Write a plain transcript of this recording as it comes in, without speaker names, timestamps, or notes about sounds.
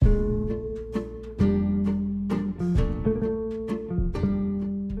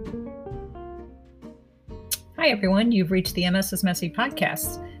everyone. You've reached the MS is Messy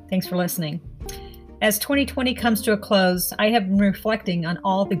podcast. Thanks for listening. As 2020 comes to a close, I have been reflecting on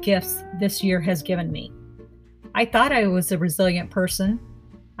all the gifts this year has given me. I thought I was a resilient person.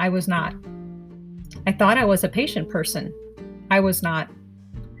 I was not. I thought I was a patient person. I was not.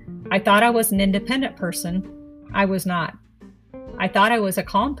 I thought I was an independent person. I was not. I thought I was a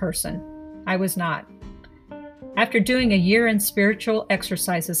calm person. I was not. After doing a year in spiritual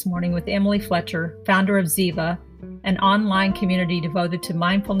exercise this morning with Emily Fletcher, founder of Ziva, an online community devoted to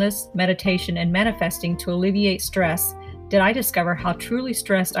mindfulness, meditation, and manifesting to alleviate stress, did I discover how truly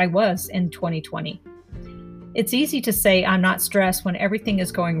stressed I was in 2020. It's easy to say I'm not stressed when everything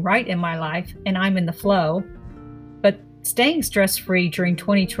is going right in my life and I'm in the flow, but staying stress-free during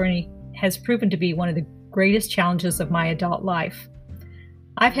 2020 has proven to be one of the greatest challenges of my adult life.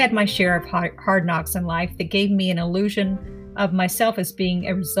 I've had my share of hard knocks in life that gave me an illusion of myself as being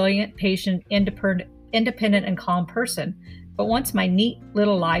a resilient, patient, independent, and calm person. But once my neat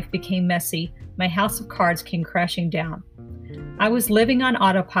little life became messy, my house of cards came crashing down. I was living on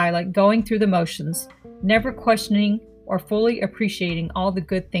autopilot, going through the motions, never questioning or fully appreciating all the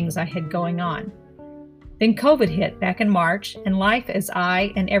good things I had going on. Then COVID hit back in March, and life as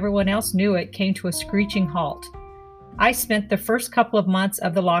I and everyone else knew it came to a screeching halt. I spent the first couple of months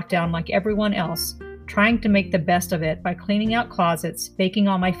of the lockdown like everyone else, trying to make the best of it by cleaning out closets, baking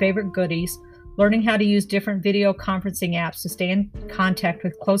all my favorite goodies, learning how to use different video conferencing apps to stay in contact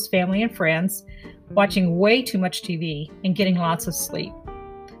with close family and friends, watching way too much TV, and getting lots of sleep.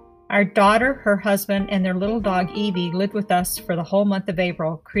 Our daughter, her husband, and their little dog Evie lived with us for the whole month of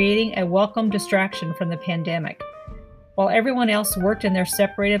April, creating a welcome distraction from the pandemic. While everyone else worked in their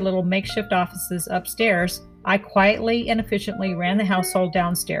separated little makeshift offices upstairs, I quietly and efficiently ran the household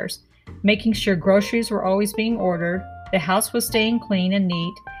downstairs, making sure groceries were always being ordered, the house was staying clean and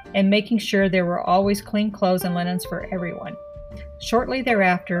neat, and making sure there were always clean clothes and linens for everyone. Shortly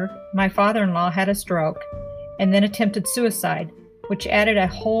thereafter, my father-in-law had a stroke and then attempted suicide, which added a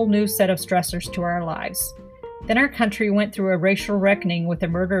whole new set of stressors to our lives. Then our country went through a racial reckoning with the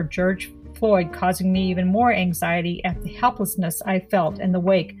murder of George Floyd, causing me even more anxiety at the helplessness I felt in the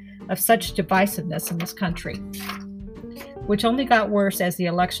wake of such divisiveness in this country, which only got worse as the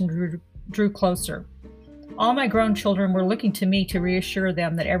election drew closer. All my grown children were looking to me to reassure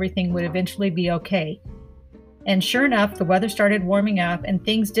them that everything would eventually be okay. And sure enough, the weather started warming up and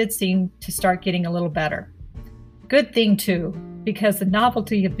things did seem to start getting a little better. Good thing too, because the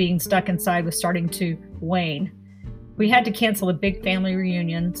novelty of being stuck inside was starting to wane. We had to cancel a big family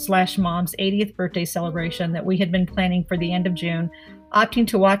reunion / mom's 80th birthday celebration that we had been planning for the end of June, opting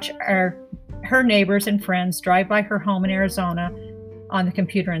to watch her neighbors and friends drive by her home in Arizona on the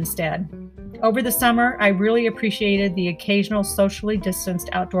computer instead. Over the summer, I really appreciated the occasional socially distanced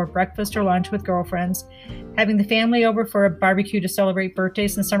outdoor breakfast or lunch with girlfriends, having the family over for a barbecue to celebrate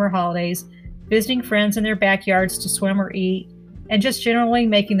birthdays and summer holidays, visiting friends in their backyards to swim or eat, and just generally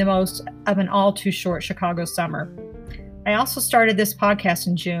making the most of an all too short Chicago summer. I also started this podcast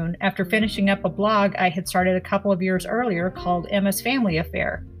in June after finishing up a blog I had started a couple of years earlier called MS Family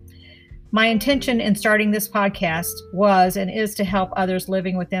Affair. My intention in starting this podcast was and is to help others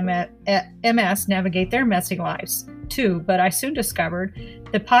living with MS navigate their messy lives too, but I soon discovered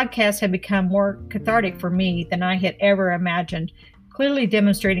the podcast had become more cathartic for me than I had ever imagined, clearly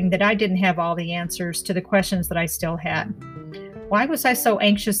demonstrating that I didn't have all the answers to the questions that I still had. Why was I so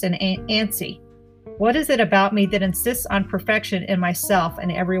anxious and antsy? What is it about me that insists on perfection in myself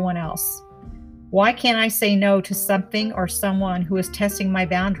and everyone else? Why can't I say no to something or someone who is testing my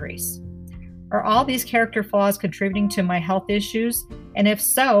boundaries? Are all these character flaws contributing to my health issues? And if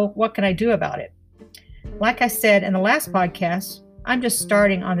so, what can I do about it? Like I said in the last podcast, I'm just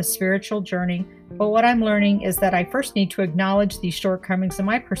starting on the spiritual journey, but what I'm learning is that I first need to acknowledge these shortcomings in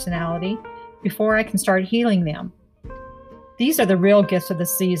my personality before I can start healing them. These are the real gifts of the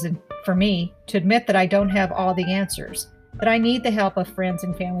season for me, to admit that I don't have all the answers, that I need the help of friends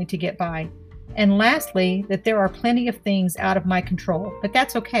and family to get by. And lastly, that there are plenty of things out of my control, but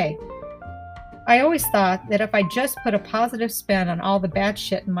that's okay. I always thought that if I just put a positive spin on all the bad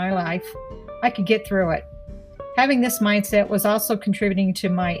shit in my life, I could get through it. Having this mindset was also contributing to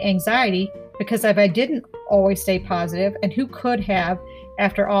my anxiety because if I didn't always stay positive, and who could have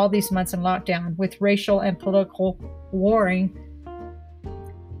after all these months in lockdown with racial and political warring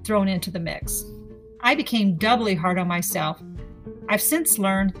thrown into the mix. I became doubly hard on myself. I've since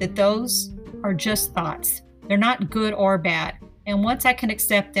learned that those are just thoughts. They're not good or bad. And once I can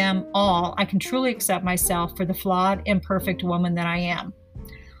accept them all, I can truly accept myself for the flawed, imperfect woman that I am.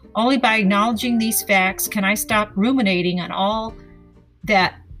 Only by acknowledging these facts can I stop ruminating on all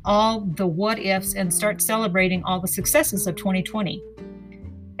that all the what ifs and start celebrating all the successes of 2020.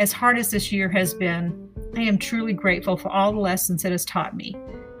 As hard as this year has been, I am truly grateful for all the lessons it has taught me.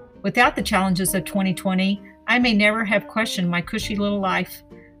 Without the challenges of 2020, I may never have questioned my cushy little life,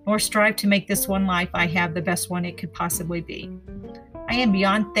 nor strive to make this one life I have the best one it could possibly be. I am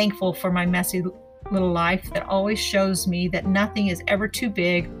beyond thankful for my messy little life that always shows me that nothing is ever too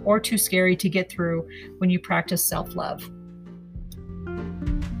big or too scary to get through when you practice self-love.